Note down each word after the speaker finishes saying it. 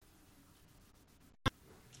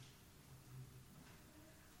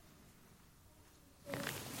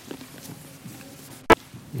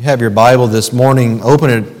You have your Bible this morning, open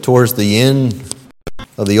it towards the end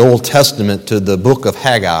of the Old Testament to the book of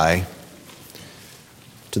Haggai.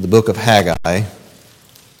 To the book of Haggai.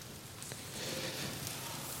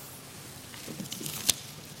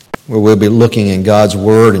 Where we'll be looking in God's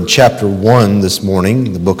Word in chapter 1 this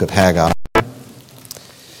morning, the book of Haggai.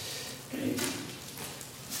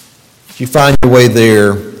 If you find your way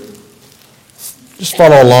there, just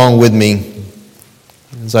follow along with me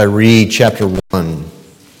as I read chapter 1.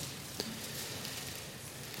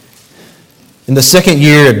 In the second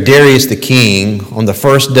year of Darius the king, on the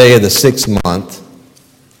first day of the 6th month,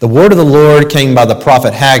 the word of the Lord came by the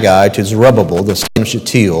prophet Haggai to Zerubbabel, the son of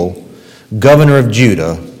Shealtiel, governor of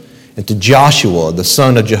Judah, and to Joshua, the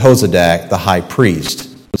son of Jehozadak, the high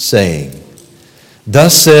priest, saying,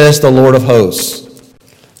 Thus says the Lord of hosts,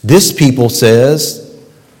 this people says,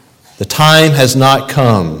 the time has not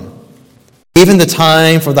come, even the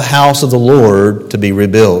time for the house of the Lord to be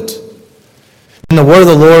rebuilt. And the word of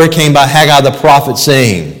the Lord came by Haggai the prophet,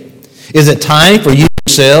 saying, Is it time for you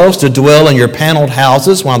yourselves to dwell in your paneled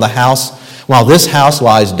houses while this house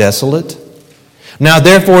lies desolate? Now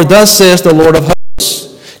therefore, thus says the Lord of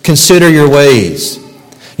hosts, consider your ways.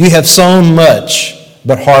 You have sown much,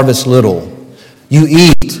 but harvest little. You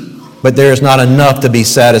eat, but there is not enough to be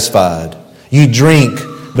satisfied. You drink,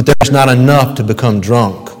 but there is not enough to become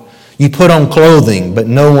drunk. You put on clothing, but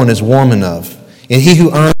no one is warm enough. And he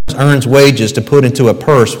who earns wages to put into a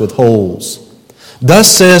purse with holes. Thus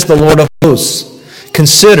says the Lord of hosts,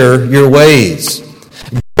 consider your ways.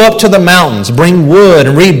 Go up to the mountains, bring wood,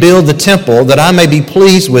 and rebuild the temple, that I may be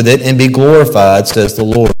pleased with it and be glorified, says the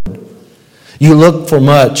Lord. You look for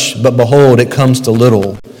much, but behold, it comes to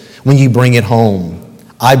little. When you bring it home,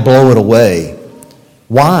 I blow it away.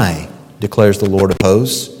 Why, declares the Lord of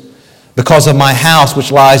hosts? Because of my house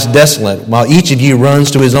which lies desolate, while each of you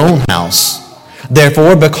runs to his own house.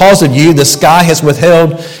 Therefore, because of you, the sky has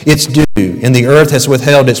withheld its dew, and the earth has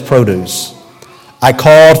withheld its produce. I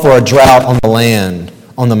called for a drought on the land,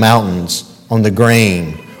 on the mountains, on the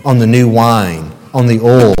grain, on the new wine, on the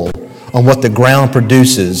oil, on what the ground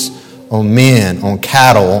produces, on men, on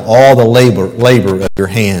cattle, on all the labor of your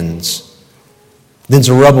hands. Then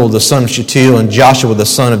Zerubbabel the son of Shealtiel and Joshua the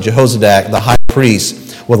son of Jehozadak, the high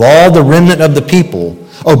priest, with all the remnant of the people,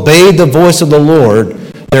 obeyed the voice of the Lord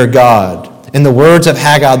their God, and the words of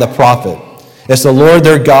Haggai the prophet, as the Lord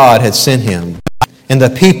their God had sent him. And the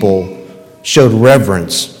people showed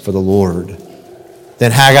reverence for the Lord.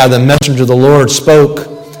 Then Haggai the messenger of the Lord spoke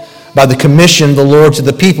by the commission of the Lord to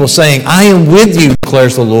the people, saying, I am with you,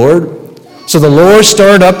 declares the Lord. So the Lord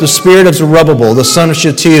stirred up the spirit of Zerubbabel, the son of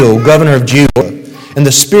Shealtiel, governor of Judah, and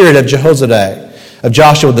the spirit of Jehozadak, of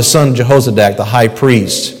Joshua the son of Jehozadak, the high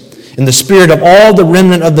priest, and the spirit of all the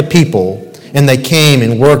remnant of the people. And they came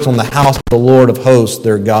and worked on the house of the Lord of hosts,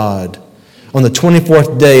 their God, on the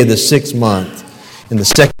 24th day of the 6th month, in the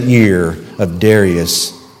second year of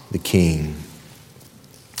Darius the king.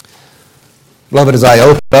 Beloved, as I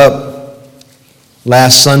opened up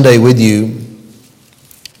last Sunday with you,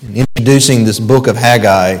 in introducing this book of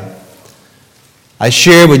Haggai, I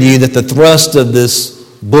shared with you that the thrust of this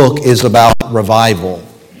book is about revival.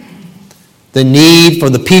 The need for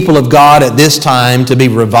the people of God at this time to be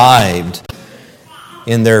revived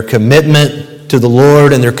in their commitment to the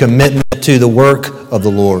Lord and their commitment to the work of the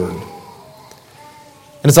Lord.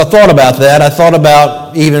 And as I thought about that, I thought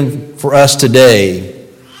about even for us today,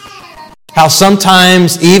 how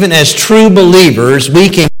sometimes even as true believers, we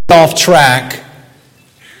can get off track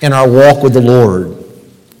in our walk with the Lord.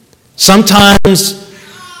 Sometimes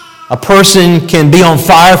a person can be on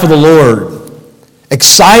fire for the Lord,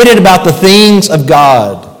 excited about the things of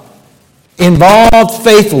God, involved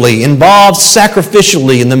faithfully, involved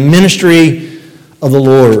sacrificially in the ministry of the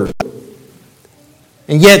Lord.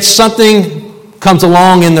 And yet something comes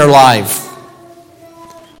along in their life.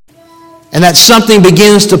 And that something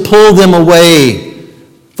begins to pull them away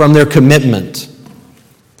from their commitment.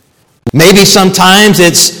 Maybe sometimes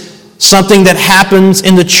it's something that happens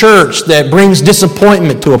in the church that brings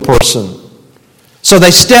disappointment to a person. So they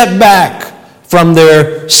step back from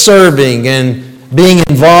their serving and being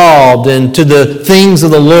involved into the things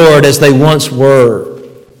of the Lord as they once were.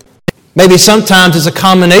 Maybe sometimes it's a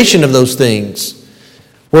combination of those things,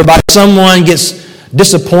 whereby someone gets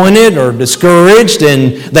disappointed or discouraged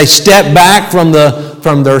and they step back from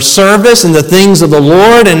their service and the things of the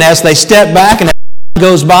Lord, and as they step back and as time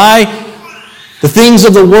goes by, the things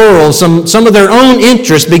of the world, some of their own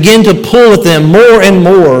interests begin to pull at them more and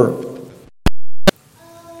more,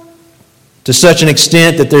 to such an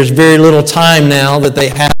extent that there's very little time now that they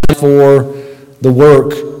have for the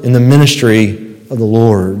work in the ministry of the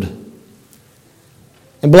Lord.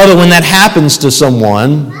 And beloved, when that happens to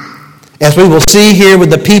someone, as we will see here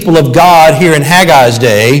with the people of God here in Haggai's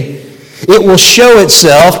day, it will show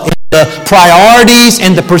itself in the priorities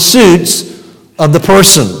and the pursuits of the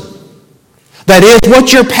person. That is,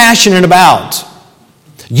 what you're passionate about,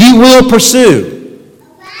 you will pursue.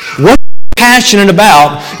 What you're passionate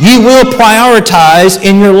about, you will prioritize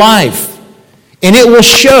in your life. And it will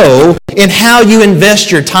show in how you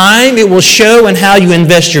invest your time. It will show in how you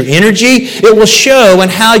invest your energy. It will show in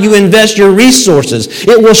how you invest your resources.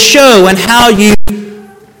 It will show in how you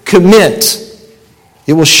commit.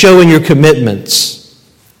 It will show in your commitments.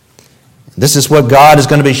 This is what God is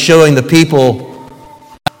going to be showing the people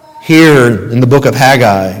here in the book of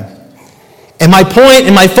Haggai. And my point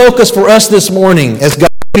and my focus for us this morning as God's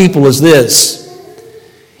people is this,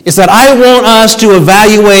 is that I want us to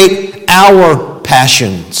evaluate our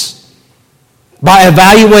passions by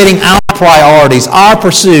evaluating our priorities, our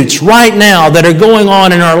pursuits right now that are going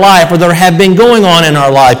on in our life or that have been going on in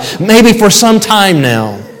our life, maybe for some time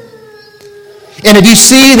now. And if you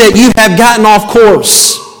see that you have gotten off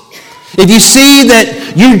course, if you see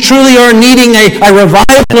that you truly are needing a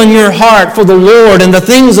revival in your heart for the Lord and the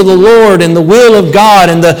things of the Lord and the will of God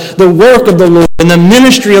and the work of the Lord and the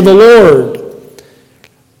ministry of the Lord,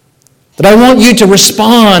 that I want you to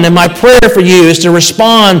respond, and my prayer for you is to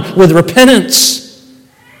respond with repentance,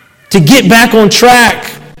 to get back on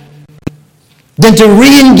track, then to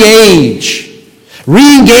re-engage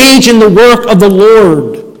in the work of the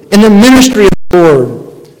Lord, in the ministry of the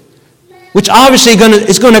Lord, which obviously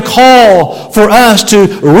is going to call for us to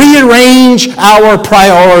rearrange our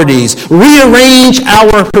priorities, rearrange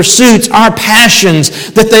our pursuits, our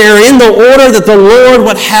passions, that they are in the order that the Lord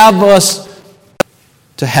would have us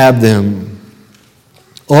to have them.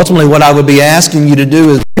 Ultimately, what I would be asking you to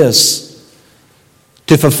do is this: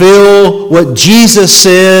 to fulfill what Jesus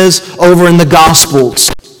says over in the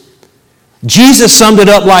Gospels. Jesus summed it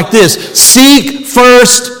up like this: seek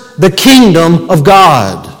first the kingdom of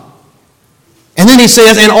God. And then he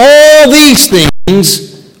says, and all these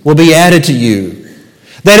things will be added to you.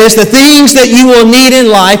 That is, the things that you will need in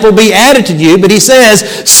life will be added to you. But he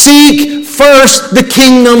says, seek first the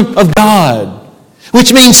kingdom of God.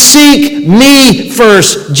 Which means seek me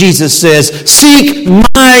first, Jesus says. Seek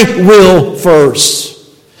my will first.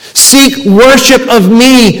 Seek worship of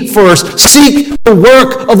me first. Seek the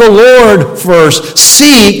work of the Lord first.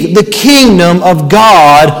 Seek the kingdom of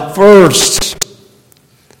God first.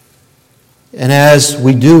 And as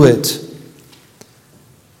we do it,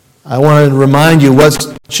 I want to remind you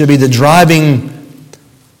what should be the driving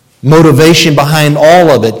motivation behind all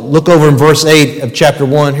of it. Look over in verse 8 of chapter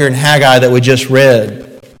 1 here in Haggai that we just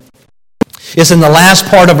read. It's in the last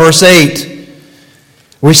part of verse 8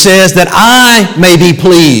 where he says that I may be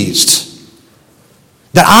pleased.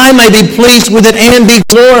 That I may be pleased with it and be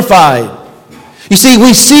glorified. You see,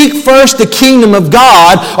 we seek first the kingdom of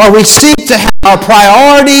God, or we seek to have our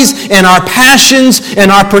priorities and our passions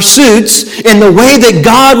and our pursuits in the way that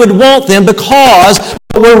God would want them, because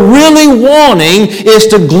what we're really wanting is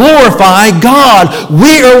to glorify God.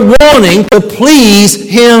 We are wanting to please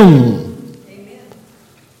Him. Amen.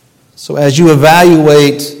 So as you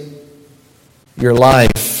evaluate your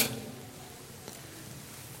life,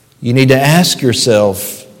 you need to ask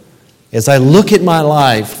yourself, as I look at my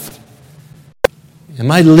life, am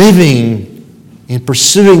I living and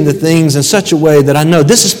pursuing the things in such a way that I know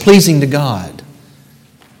this is pleasing to God?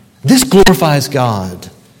 This glorifies God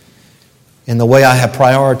in the way I have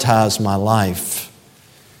prioritized my life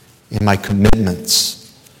and my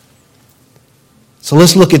commitments. So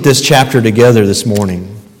let's look at this chapter together this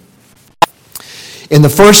morning. And the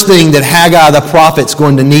first thing that Haggai the prophet's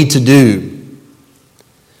going to need to do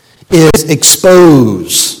is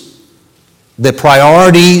expose the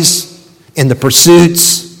priorities and the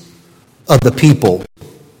pursuits of the people.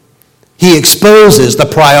 He exposes the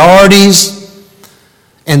priorities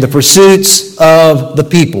and the pursuits of the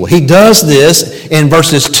people. He does this in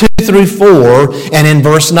verses 2 through 4 and in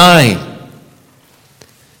verse 9.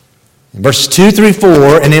 In verses 2 through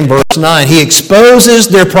 4 and in verse 9. He exposes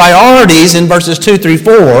their priorities in verses 2 through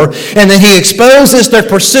 4, and then he exposes their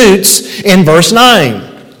pursuits in verse 9.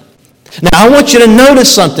 Now I want you to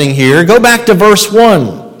notice something here. Go back to verse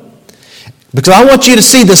 1. Because I want you to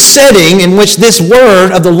see the setting in which this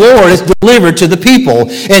word of the Lord is delivered to the people.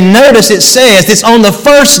 And notice it says it's on the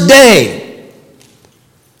first day.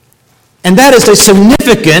 And that is a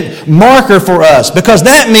significant marker for us, because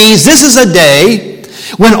that means this is a day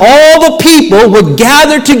when all the people would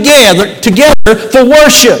gather together for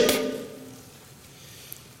worship.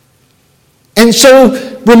 And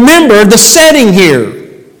so remember the setting here.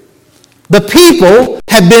 The people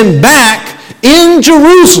have been back in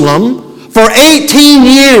Jerusalem for 18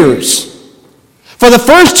 years. For the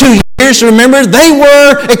first 2 years, remember, they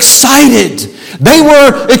were excited. They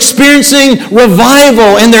were experiencing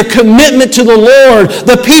revival and their commitment to the Lord.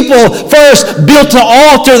 The people first built an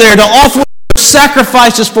altar there to offer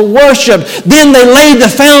sacrifices for worship. Then they laid the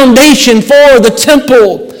foundation for the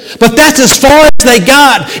temple. But that's as far as they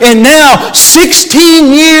got. And now,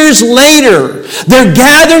 16 years later, they're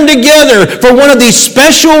gathering together for one of these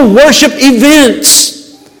special worship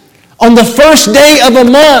events on the first day of a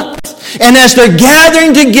month. And as they're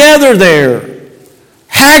gathering together there,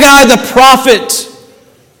 Haggai the prophet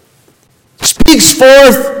speaks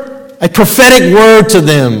forth a prophetic word to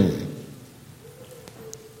them.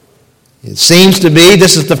 It seems to be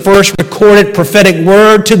this is the first recorded prophetic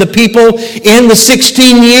word to the people in the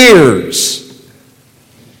 16 years.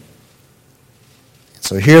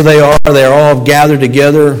 So here they are all gathered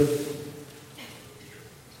together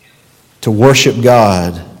to worship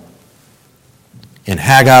God. And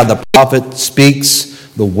Haggai the prophet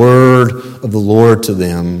speaks the word of the Lord to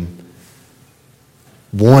them,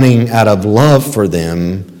 wanting out of love for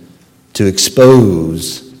them to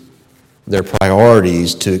expose their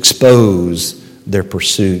priorities, to expose their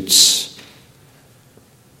pursuits.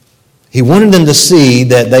 He wanted them to see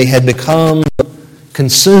that they had become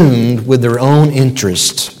consumed with their own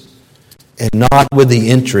interest and not with the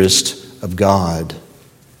interest of God.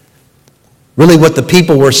 Really, what the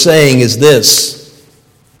people were saying is this: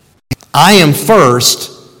 I am first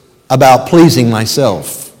about pleasing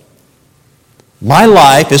myself. My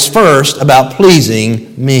life is first about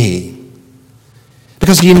pleasing me.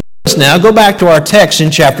 Because you notice now, go back to our text in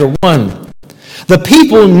chapter 1. The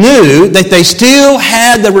people knew that they still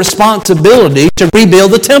had the responsibility to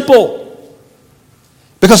rebuild the temple.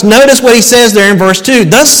 Because notice what he says there in verse 2.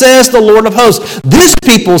 Thus says the Lord of hosts. This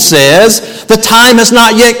people says, the time has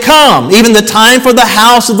not yet come, even the time for the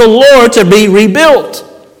house of the Lord to be rebuilt.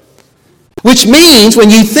 Which means, when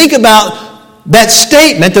you think about that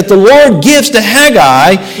statement that the Lord gives to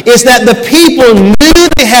Haggai, is that the people knew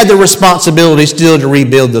they had the responsibility still to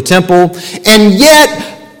rebuild the temple, and yet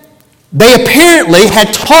they apparently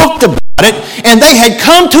had talked about it, and they had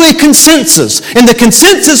come to a consensus. And the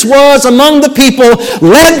consensus was among the people,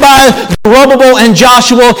 led by Zerubbabel and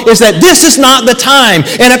Joshua, is that this is not the time.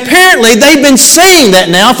 And apparently they've been saying that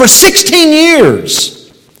now for 16 years.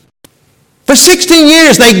 For 16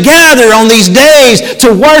 years, they gather on these days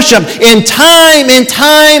to worship, and time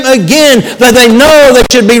again, that they know they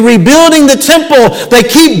should be rebuilding the temple. They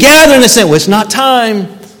keep gathering and saying, well, it's not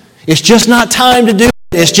time. It's just not time to do it.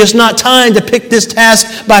 It's just not time to pick this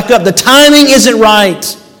task back up. The timing isn't right.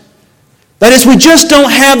 That is, we just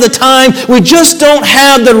don't have the time. We just don't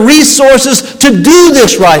have the resources to do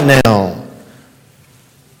this right now.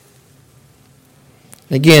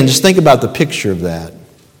 Again, just think about the picture of that.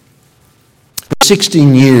 For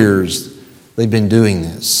 16 years, they've been doing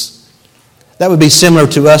this. That would be similar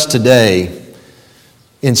to us today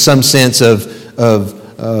in some sense of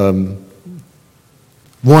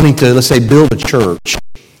wanting to, let's say, build a church.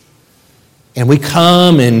 And we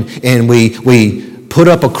come and we put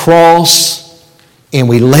up a cross and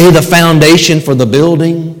we lay the foundation for the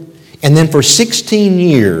building. And then for 16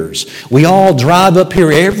 years, we all drive up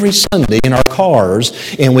here every Sunday in our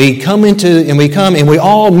cars, and we come and we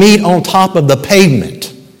all meet on top of the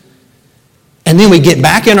pavement. And then we get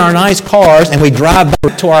back in our nice cars and we drive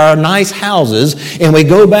back to our nice houses, and we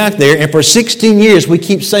go back there, and for 16 years we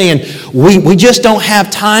keep saying, we just don't have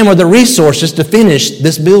time or the resources to finish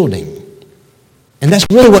this building. And that's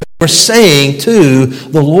really what we're saying to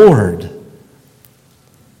the Lord.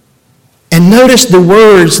 And notice the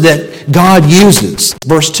words that God uses.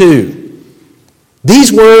 Verse 2.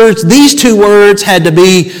 These two words had to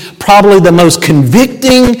be probably the most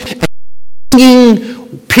convicting,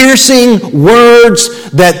 piercing words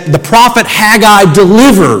that the prophet Haggai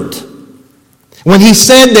delivered. When he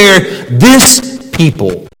said there, this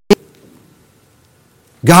people,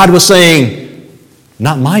 God was saying,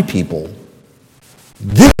 not my people,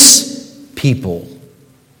 this people.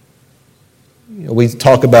 We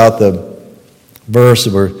talk about the verse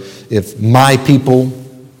where if my people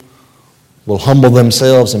will humble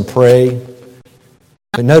themselves and pray.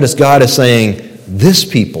 But notice God is saying, this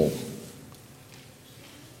people.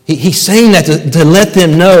 He's saying that to let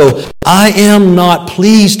them know, I am not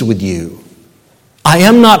pleased with you. I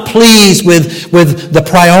am not pleased with the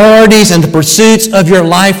priorities and the pursuits of your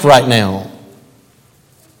life right now.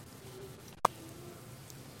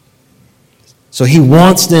 So he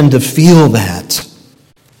wants them to feel that.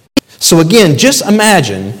 So again, just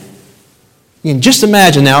imagine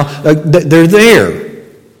now, they're there.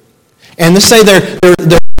 And let's say they're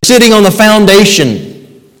sitting on the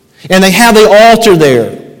foundation, and they have the altar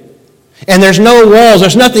there. And there's no walls,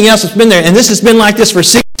 there's nothing else that's been there. And this has been like this for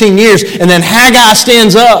 16 years. And then Haggai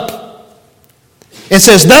stands up and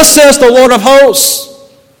says, "Thus says the Lord of hosts,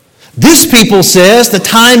 this people says the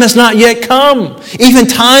time has not yet come, even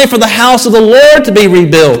time for the house of the Lord to be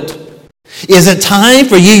rebuilt. Is it time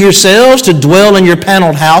for you yourselves to dwell in your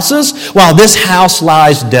paneled houses while this house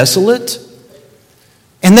lies desolate?"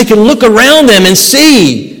 And they can look around them and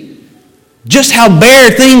see just how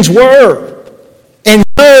bare things were and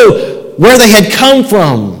know where they had come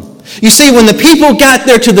from. You see, when the people got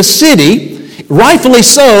there to the city, rightfully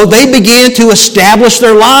so, they began to establish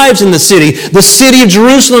their lives in the city. The city of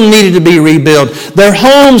Jerusalem needed to be rebuilt. Their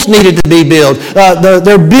homes needed to be built.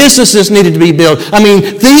 Their businesses needed to be built. I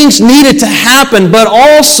mean, things needed to happen, but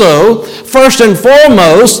also, first and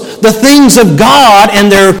foremost, the things of God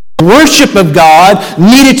and their worship of God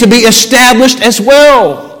needed to be established as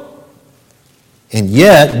well. And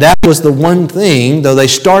yet, that was the one thing, though they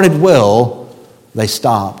started well, they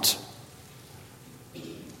stopped.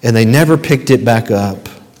 And they never picked it back up.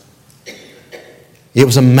 It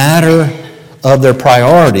was a matter of their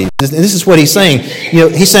priorities. This is what he's saying.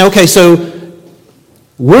 He's saying, okay, so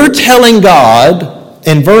we're telling God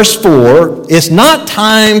in verse 4, it's not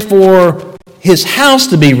time for his house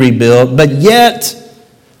to be rebuilt, but yet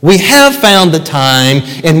we have found the time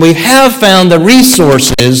and we have found the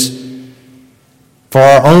resources for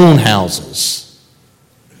our own houses.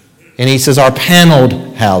 And he says our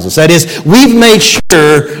paneled houses. That is, we've made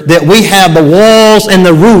sure that we have the walls and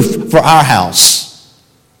the roof for our house.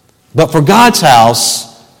 But for God's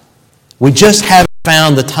house, we just haven't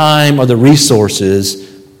found the time or the resources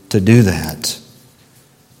to do that.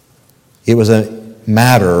 It was a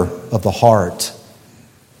matter of the heart.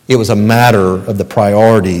 It was a matter of the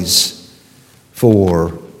priorities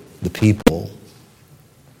for the people.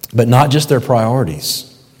 But not just their priorities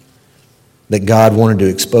that God wanted to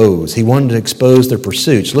expose. He wanted to expose their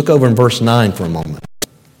pursuits. Look over in verse 9 for a moment.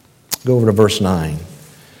 Go over to verse 9.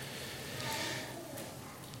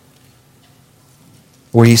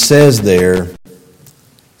 Where he says there,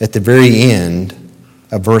 at the very end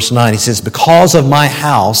of verse 9, he says, "Because of my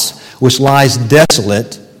house, which lies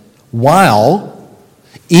desolate, while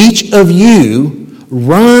each of you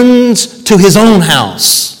runs to his own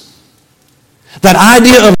house." That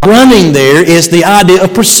idea of running there is the idea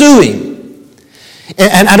of pursuing.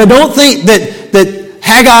 And I don't think that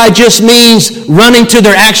Haggai just means running to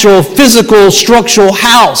their actual physical, structural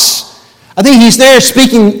house. I think he's there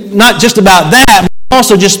speaking not just about that, but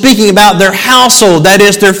also just speaking about their household, that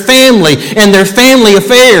is their family and their family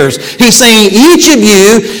affairs. He's saying each of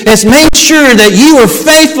you has made sure that you are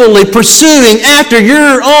faithfully pursuing after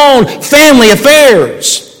your own family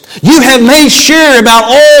affairs. You have made sure about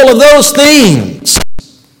all of those things.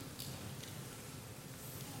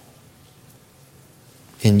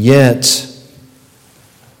 And yet,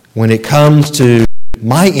 when it comes to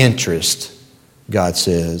my interest, God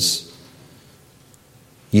says,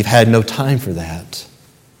 you've had no time for that.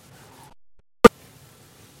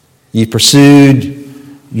 You've pursued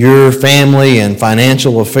your family and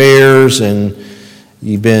financial affairs, and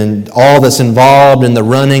you've been all that's involved in the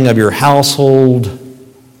running of your household.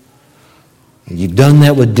 And you've done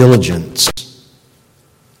that with diligence.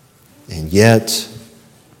 And yet,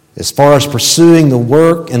 as far as pursuing the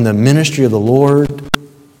work and the ministry of the Lord,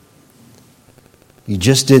 you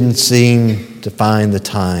just didn't seem to find the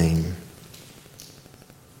time.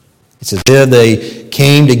 It's as if they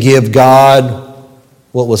came to give God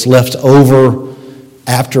what was left over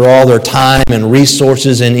after all their time and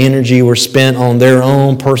resources and energy were spent on their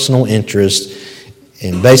own personal interest.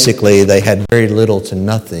 And basically, they had very little to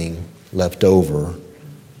nothing left over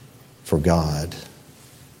for God.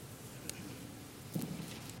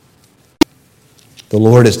 The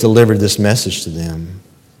Lord has delivered this message to them.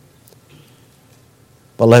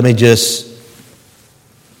 But let me just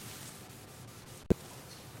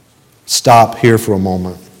stop here for a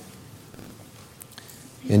moment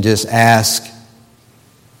and just ask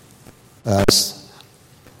us,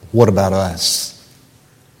 what about us?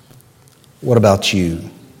 What about you?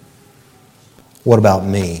 What about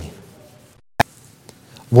me?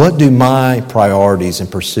 What do my priorities and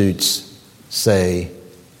pursuits say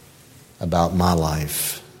about my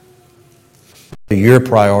life? What do your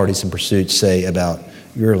priorities and pursuits say about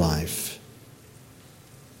your life?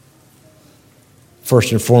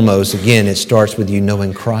 First and foremost, again, it starts with you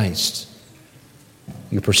knowing Christ.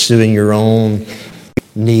 You're pursuing your own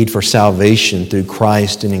need for salvation through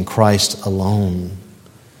Christ and in Christ alone.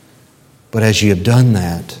 But as you have done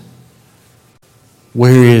that,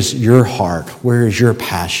 where is your heart? Where is your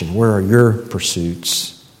passion? Where are your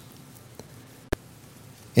pursuits?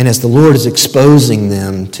 And as the Lord is exposing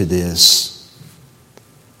them to this,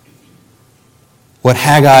 what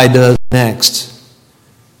Haggai does next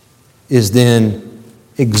is then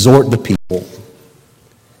exhort the people.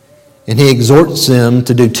 And he exhorts them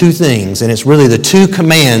to do two things, and it's really the two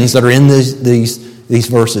commands that are in these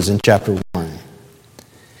verses in chapter 1.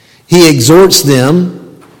 He exhorts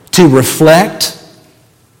them to reflect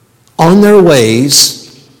on their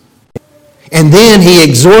ways, and then he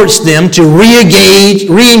exhorts them to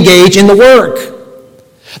re-engage in the work.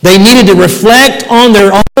 They needed to reflect on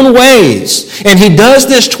their own ways. And he does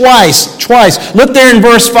this twice. Look there in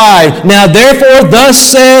verse 5. Now therefore, thus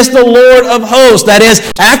says the Lord of hosts. That is,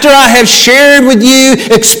 after I have shared with you,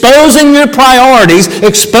 exposing your priorities,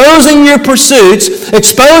 exposing your pursuits,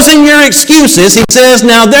 exposing your excuses, he says,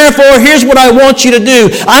 now therefore, here's what I want you to do.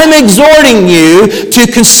 I'm exhorting you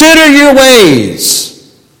to consider your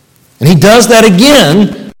ways. And he does that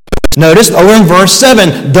again. Notice over in verse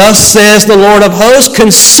 7, thus says the Lord of hosts,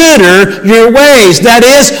 consider your ways. That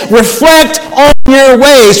is, reflect on your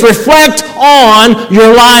ways. Reflect on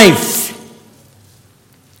your life.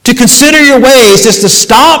 To consider your ways is to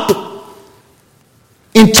stop,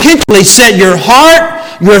 intentionally set your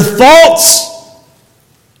heart, your thoughts,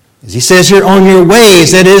 as he says here, on your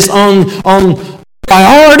ways. That is, on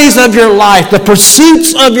priorities of your life, the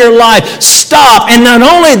pursuits of your life. Stop, and not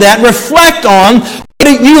only that, reflect on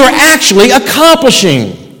what you are actually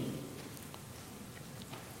accomplishing.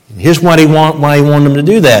 Here's why he wanted them to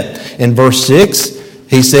do that. In verse 6,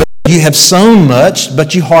 he said, you have sown much,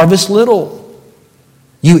 but you harvest little.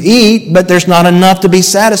 You eat, but there's not enough to be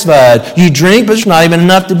satisfied. You drink, but there's not even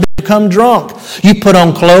enough to become drunk. You put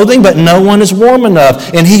on clothing, but no one is warm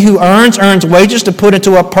enough. And he who earns wages to put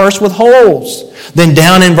into a purse with holes. Then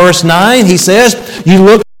down in verse 9, he says, you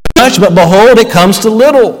look much, but behold, it comes to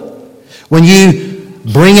little. When you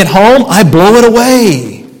bring it home, I blow it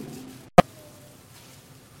away.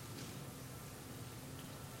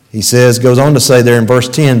 He goes on to say there in verse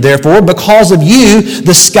 10, therefore, because of you,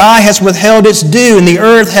 the sky has withheld its dew, and the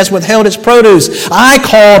earth has withheld its produce. I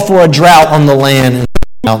called for a drought on the land and the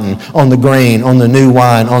mountain, on the grain, on the new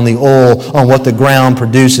wine, on the oil, on what the ground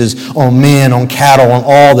produces, on men, on cattle, on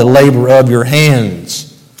all the labor of your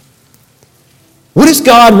hands. What is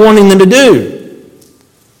God wanting them to do?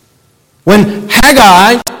 When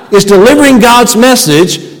Haggai is delivering God's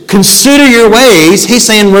message, consider your ways, he's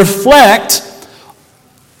saying reflect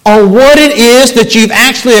on what it is that you've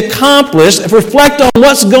actually accomplished. Reflect on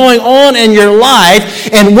what's going on in your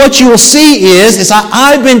life, and what you will see is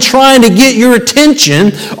I've been trying to get your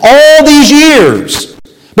attention all these years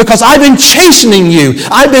because I've been chastening you.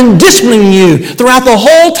 I've been disciplining you throughout the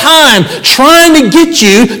whole time, trying to get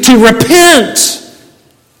you to repent.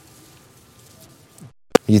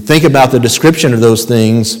 You think about the description of those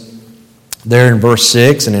things there in verse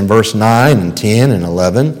 6 and in verse 9 and 10 and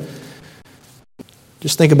 11.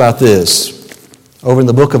 Just think about this. Over in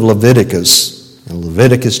the book of Leviticus, in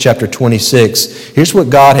Leviticus chapter 26, here's what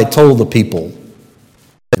God had told the people.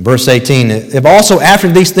 In verse 18, if also after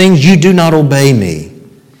these things you do not obey me,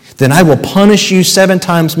 then I will punish you 7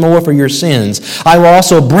 times more for your sins. I will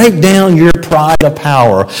also break down your pride of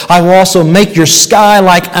power. I will also make your sky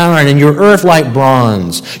like iron and your earth like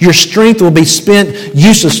bronze. Your strength will be spent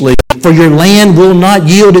uselessly, for your land will not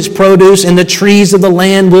yield its produce, and the trees of the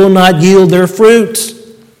land will not yield their fruit.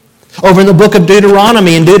 Over in the book of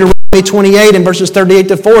Deuteronomy, in Deuteronomy 28 and verses 38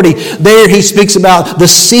 to 40, there he speaks about the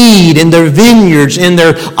seed in their vineyards, in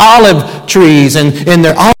their olive trees, and in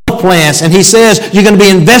their olive plants. And he says, you're going to be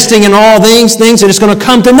investing in all these things, and it's going to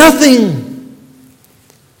come to nothing.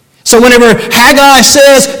 So whenever Haggai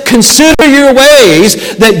says, consider your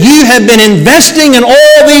ways, that you have been investing in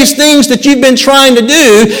all these things that you've been trying to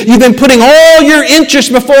do, you've been putting all your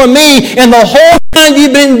interest before me, and the whole time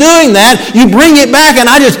you've been doing that, you bring it back and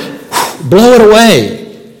I just blow it away.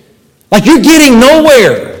 Like you're getting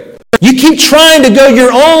nowhere. You keep trying to go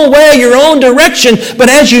your own way, your own direction, but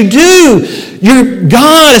as you do, your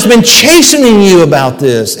God has been chastening you about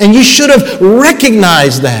this, and you should have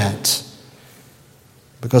recognized that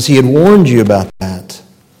because he had warned you about that.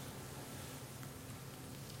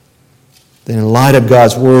 Then in light of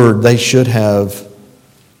God's word, they should have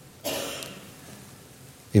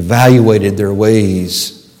evaluated their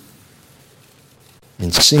ways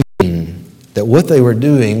and seen that what they were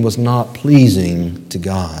doing was not pleasing to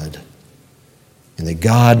God, and that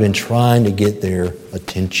God had been trying to get their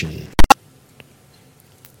attention.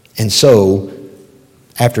 And so,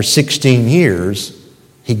 after 16 years,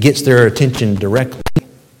 he gets their attention directly.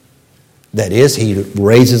 That is, he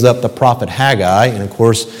raises up the prophet Haggai, and of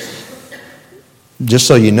course, just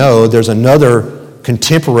so you know, there's another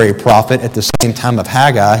contemporary prophet at the same time of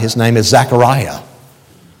Haggai. His name is Zechariah.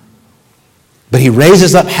 But he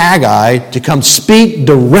raises up Haggai to come speak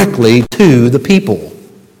directly to the people.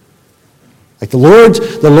 Like the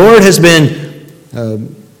Lord has been,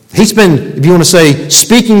 He's been, if you want to say,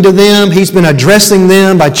 speaking to them. He's been addressing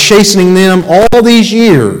them by chastening them all these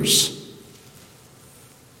years.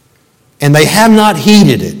 And they have not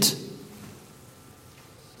heeded it.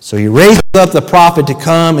 So he raises up the prophet to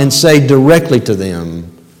come and say directly to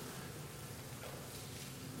them,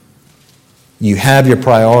 you have your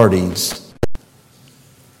priorities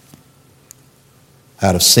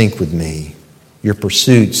out of sync with me. Your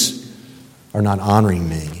pursuits are not honoring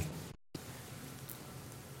me.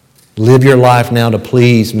 Live your life now to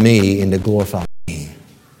please me and to glorify me.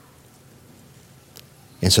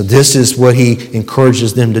 And so this is what he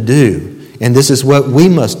encourages them to do. And this is what we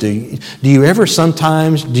must do. Do you ever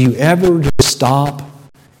just stop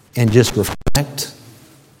and just reflect?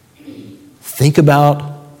 Think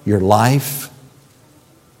about your life.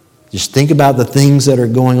 Just think about the things that are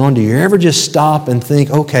going on. Do you ever just stop and think,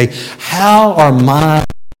 okay, how are my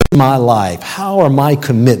life, how are my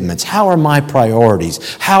commitments, how are my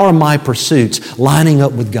priorities, how are my pursuits lining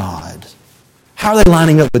up with God? How are they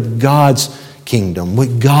lining up with God's kingdom,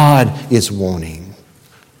 what God is wanting?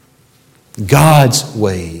 God's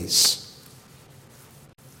ways.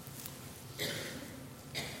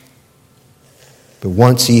 But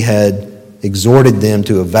once he had exhorted them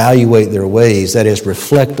to evaluate their ways, that is,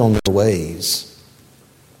 reflect on their ways,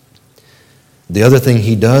 the other thing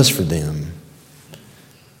he does for them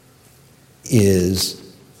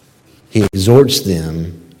is he exhorts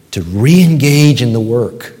them to re-engage in the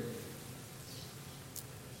work.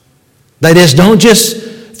 That is, don't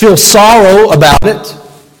just feel sorrow about it.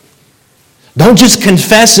 Don't just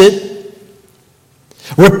confess it.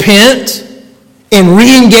 Repent and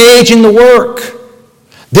re-engage in the work.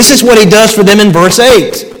 This is what he does for them in verse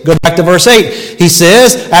 8. Go back to verse 8. He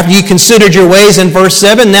says, after you considered your ways in verse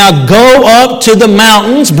 7, now go up to the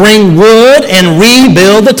mountains, bring wood, and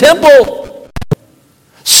rebuild the temple.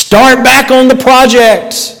 Start back on the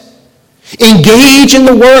project. Engage in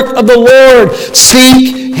the work of the Lord.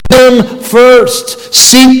 Seek Him first.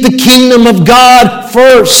 Seek the kingdom of God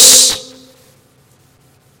first.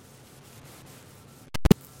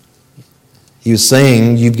 He was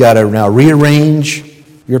saying you've got to now rearrange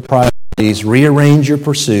your priorities, rearrange your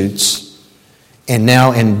pursuits, and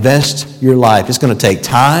now invest your life. It's going to take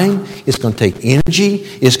time. It's going to take energy.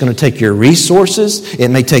 It's going to take your resources. It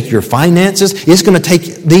may take your finances. It's going to take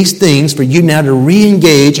these things for you now to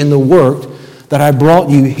re-engage in the work that I brought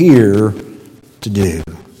you here to do.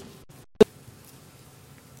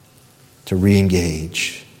 To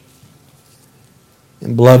re-engage.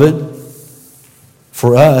 And beloved,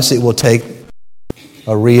 for us it will take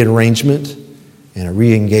a rearrangement and a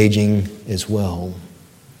re-engaging as well.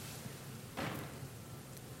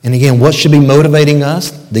 And again, what should be motivating us?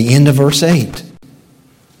 The end of verse 8.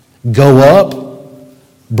 Go up,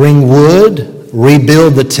 bring wood,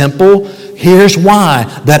 rebuild the temple. Here's why.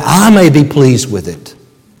 That I may be pleased with it.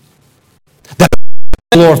 That I may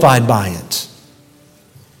be glorified by it.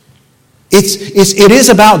 It is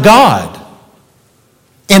about God.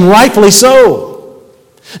 And rightfully so.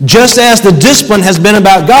 Just as the discipline has been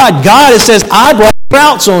about God, God says, I brought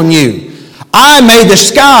droughts on you. I made the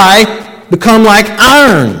sky become like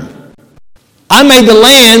iron. I made the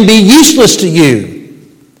land be useless to you.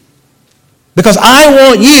 Because I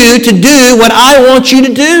want you to do what I want you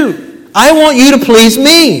to do. I want you to please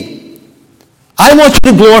me. I want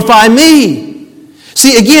you to glorify me.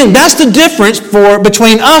 See, again, that's the difference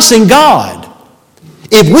between us and God.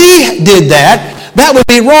 If we did that, that would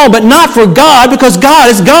be wrong, but not for God, because God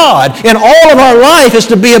is God. And all of our life is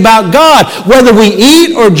to be about God. Whether we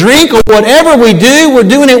eat or drink or whatever we do, we're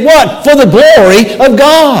doing it what? For the glory of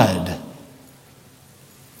God.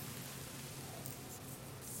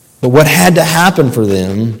 But what had to happen for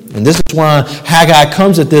them, and this is why Haggai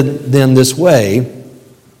comes at them this way,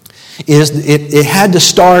 is it had to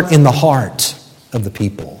start in the heart of the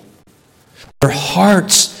people. Their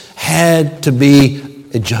hearts had to be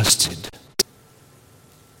adjusted.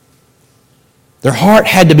 Their heart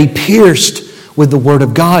had to be pierced with the Word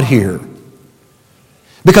of God here.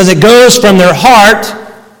 Because it goes from their heart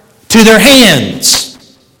to their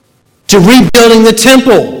hands, to rebuilding the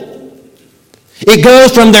temple. It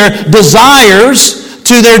goes from their desires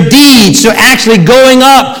to their deeds, to actually going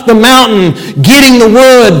up the mountain, getting the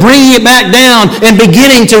wood, bringing it back down, and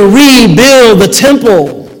beginning to rebuild the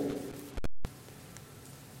temple.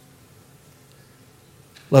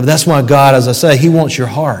 Love, that's why God, as I say, He wants your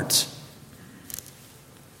heart.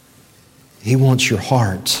 He wants your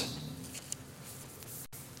heart.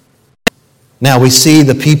 Now we see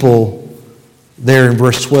the people there in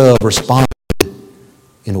verse 12 responded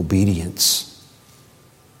in obedience.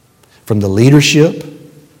 From the leadership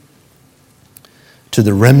to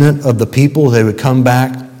the remnant of the people that would come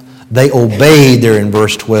back, they obeyed there in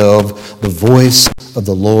verse 12 the voice of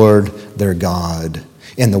the Lord their God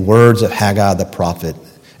and the words of Haggai the prophet,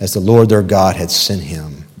 as the Lord their God had sent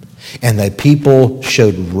him. And the people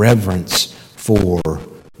showed reverence for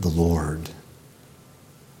the Lord.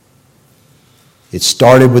 It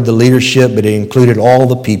started with the leadership, but it included all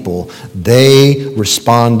the people. They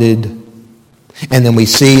responded. And then we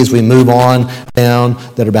see as we move on down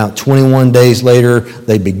that about 21 days later,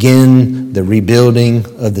 they begin the rebuilding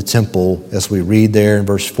of the temple, as we read there in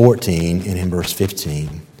verse 14 and in verse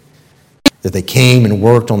 15. That they came and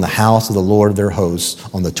worked on the house of the Lord of their hosts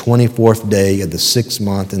on the 24th day of the 6th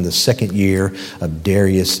month in the 2nd year of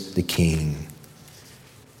Darius the king.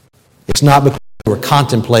 It's not because they were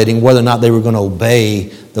contemplating whether or not they were going to obey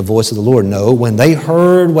the voice of the Lord. No, when they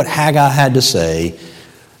heard what Haggai had to say,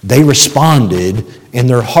 they responded in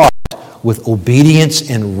their heart with obedience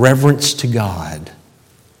and reverence to God.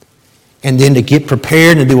 And then to get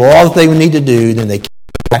prepared and do all that they would need to do, then they came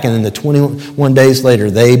back, and then the 21 days later,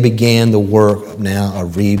 they began the work now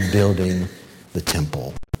of rebuilding the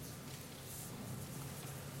temple.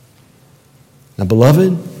 Now,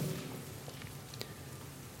 beloved,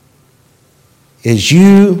 as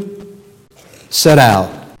you set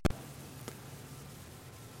out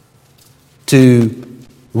to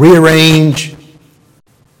rearrange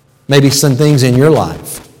maybe some things in your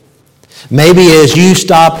life, maybe as you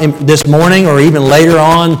stop this morning or even later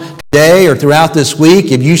on today or throughout this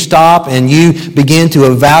week, if you stop and you begin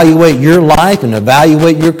to evaluate your life and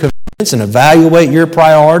evaluate your commitments and evaluate your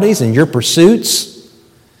priorities and your pursuits,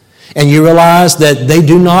 and you realize that they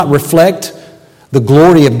do not reflect the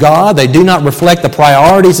glory of God, they do not reflect the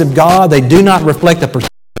priorities of God, they do not reflect the pursuits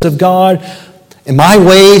of God, and my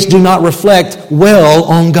ways do not reflect well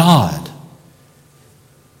on God.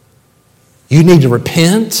 You need to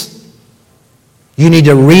repent, you need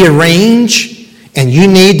to rearrange, and you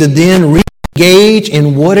need to then re-engage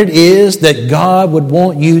in what it is that God would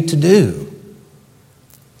want you to do.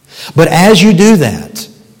 But as you do that,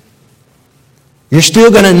 you're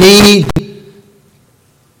still going to need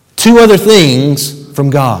two other things from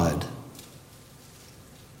God.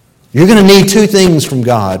 You're going to need two things from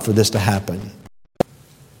God for this to happen.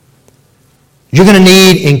 You're going to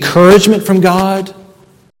need encouragement from God,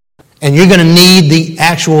 and you're going to need the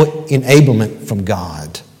actual enablement from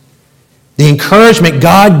God. The encouragement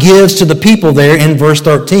God gives to the people there in verse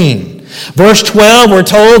 13. Verse 12, we're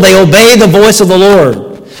told they obey the voice of the Lord.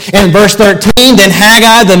 And verse 13, then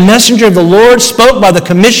Haggai, the messenger of the Lord, spoke by the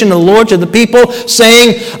commission of the Lord to the people,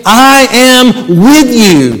 saying, I am with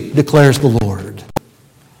you, declares the Lord.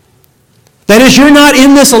 That is, you're not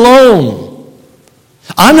in this alone.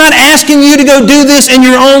 I'm not asking you to go do this in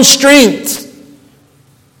your own strength.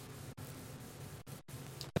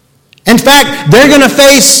 In fact, they're going to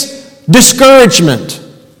face discouragement.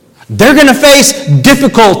 They're going to face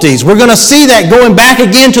difficulties. We're going to see that going back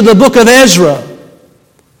again to the book of Ezra,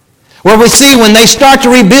 where we see when they start to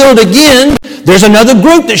rebuild again, there's another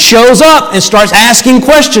group that shows up and starts asking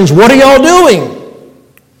questions. What are y'all doing?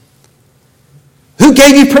 Who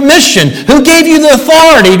gave you permission? Who gave you the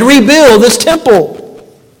authority to rebuild this temple?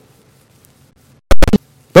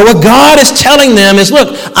 But what God is telling them is,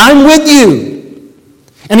 look, I'm with you.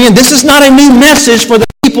 And again, this is not a new message for the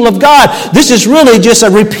people of God. This is really just a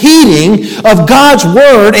repeating of God's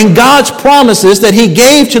word and God's promises that he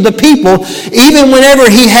gave to the people, even whenever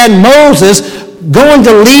he had Moses going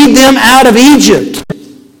to lead them out of Egypt.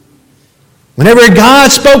 Whenever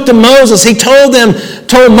God spoke to Moses, he told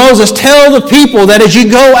Moses, tell the people that as you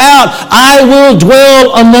go out, I will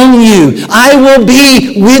dwell among you. I will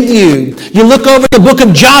be with you. You look over the book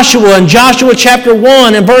of Joshua, in Joshua chapter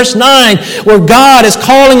 1 and verse 9, where God is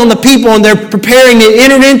calling on the people and they're preparing to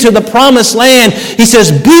enter into the promised land. He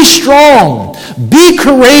says, be strong, be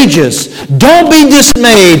courageous, don't be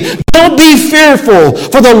dismayed, don't be fearful,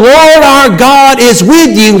 for the Lord our God is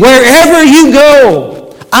with you wherever you go.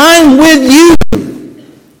 I'm with you.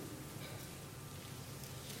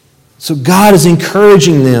 So God is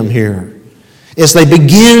encouraging them here as they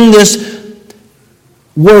begin this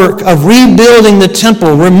work of rebuilding the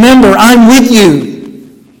temple. Remember, I'm with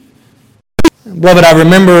you. Beloved, I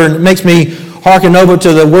remember, and it makes me hearken over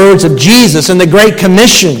to the words of Jesus in the Great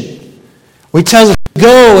Commission. He tells us to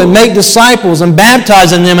go and make disciples and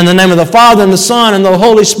baptizing them in the name of the Father and the Son and the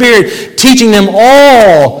Holy Spirit, teaching them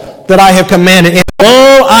all that I have commanded. And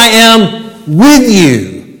lo, I am with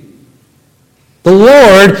you. The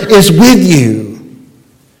Lord is with you.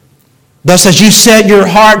 Thus, as you set your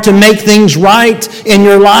heart to make things right in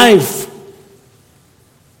your life.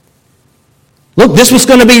 Look, this was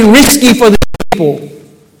going to be risky for the people.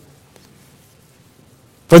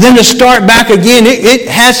 For them to start back again, it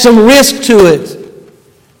has some risk to it.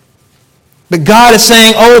 But God is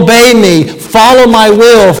saying, obey me, follow my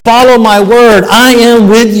will, follow my word. I am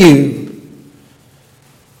with you.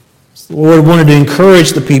 The Lord wanted to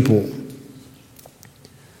encourage the people.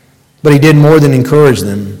 But He did more than encourage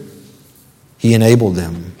them. He enabled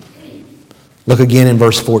them. Look again in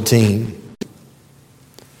verse 14.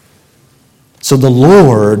 So the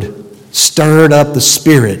Lord stirred up the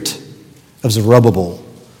spirit of Zerubbabel,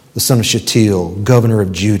 the son of Shealtiel, governor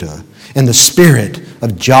of Judah, and the spirit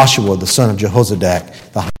of Joshua, the son of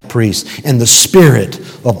Jehozadak, the high priest, and the spirit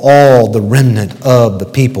of all the remnant of the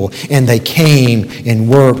people. And they came and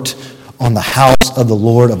worked on the house of the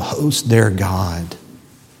Lord of hosts, their God.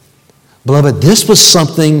 Beloved, this was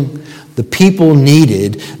something the people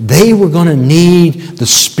needed. They were going to need the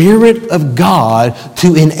Spirit of God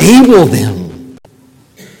to enable them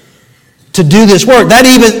to do this work. That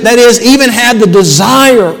is, even have the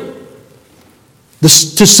desire to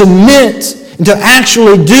submit and to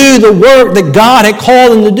actually do the work that God had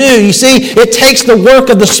called them to do. You see, it takes the work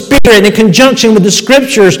of the Spirit in conjunction with the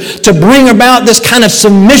Scriptures to bring about this kind of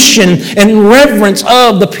submission and reverence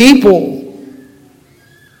of the people.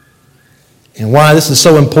 And why this is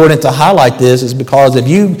so important to highlight this is because if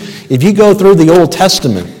you go through the Old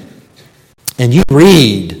Testament and you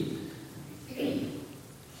read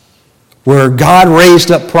where God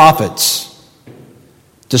raised up prophets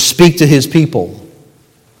to speak to His people,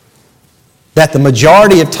 that the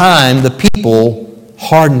majority of time the people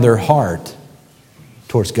hardened their heart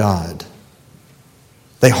towards God.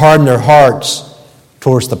 They hardened their hearts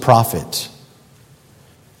towards the prophet.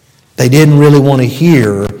 They didn't really want to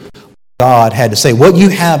hear what God had to say. What you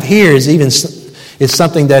have here is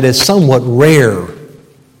something that is somewhat rare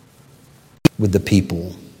with the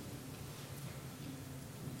people.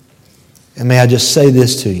 And may I just say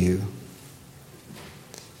this to you.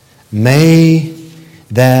 May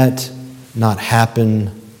that not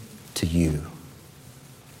happen to you.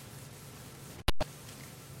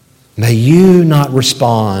 May you not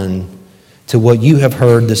respond to what you have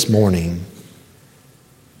heard this morning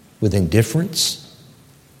with indifference,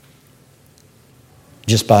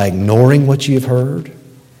 just by ignoring what you've heard,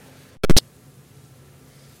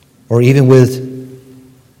 or even with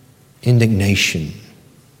indignation.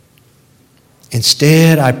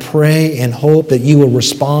 Instead, I pray and hope that you will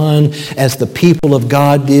respond as the people of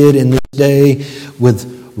God did in this day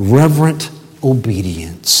with reverent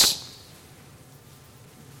obedience.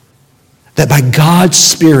 That by God's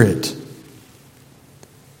Spirit,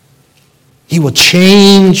 He will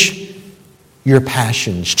change your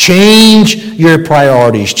passions, change your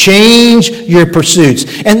priorities, change your pursuits.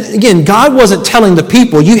 And again, God wasn't telling the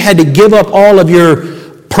people you had to give up all of your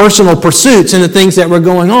personal pursuits and the things that were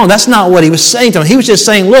going on. That's not what He was saying to them. He was just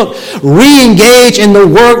saying, look, re-engage in the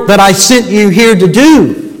work that I sent you here to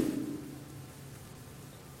do.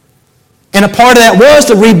 And a part of that was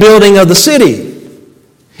the rebuilding of the city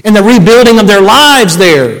and the rebuilding of their lives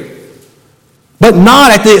there, but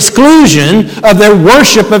not at the exclusion of their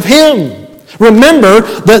worship of Him. Remember,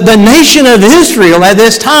 the nation of Israel at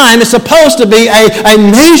this time is supposed to be a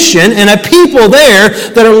nation and a people there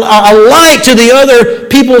that are alike to the other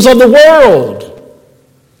peoples of the world.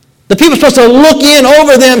 The people are supposed to look in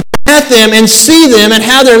over them, at them, and see them and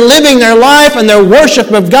how they're living their life and their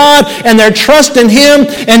worship of God and their trust in Him,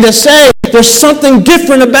 and to say there's something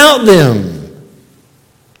different about them.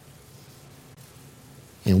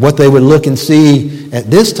 And what they would look and see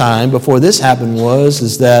at this time, before this happened,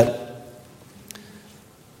 is that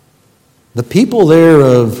the people there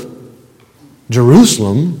of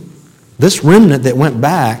Jerusalem, this remnant that went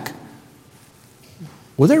back,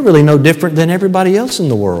 well, they're really no different than everybody else in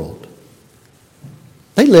the world.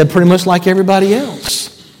 They live pretty much like everybody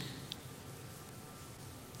else.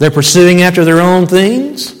 They're pursuing after their own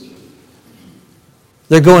things.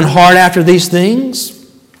 They're going hard after these things.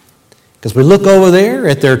 Because we look over there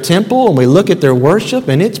at their temple and we look at their worship,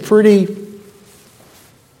 and it's pretty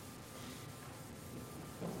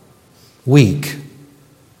weak.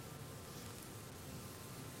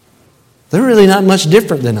 They're really not much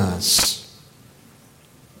different than us.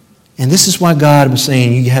 And this is why God was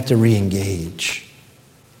saying you have to re-engage.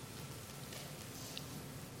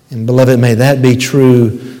 And beloved, may that be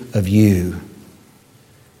true of you.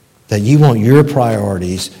 That you want your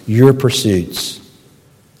priorities, your pursuits,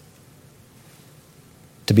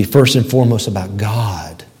 to be first and foremost about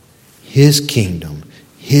God, His kingdom,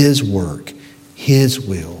 His work, His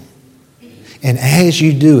will. And as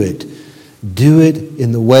you do it, Do it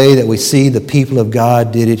in the way that we see the people of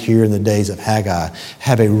God did it here in the days of Haggai.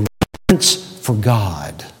 Have a reverence for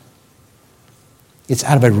God. It's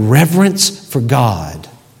out of a reverence for God,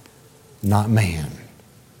 not man.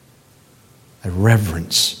 A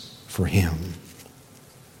reverence for Him.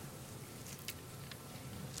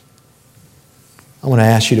 I want to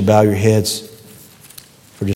ask you to bow your heads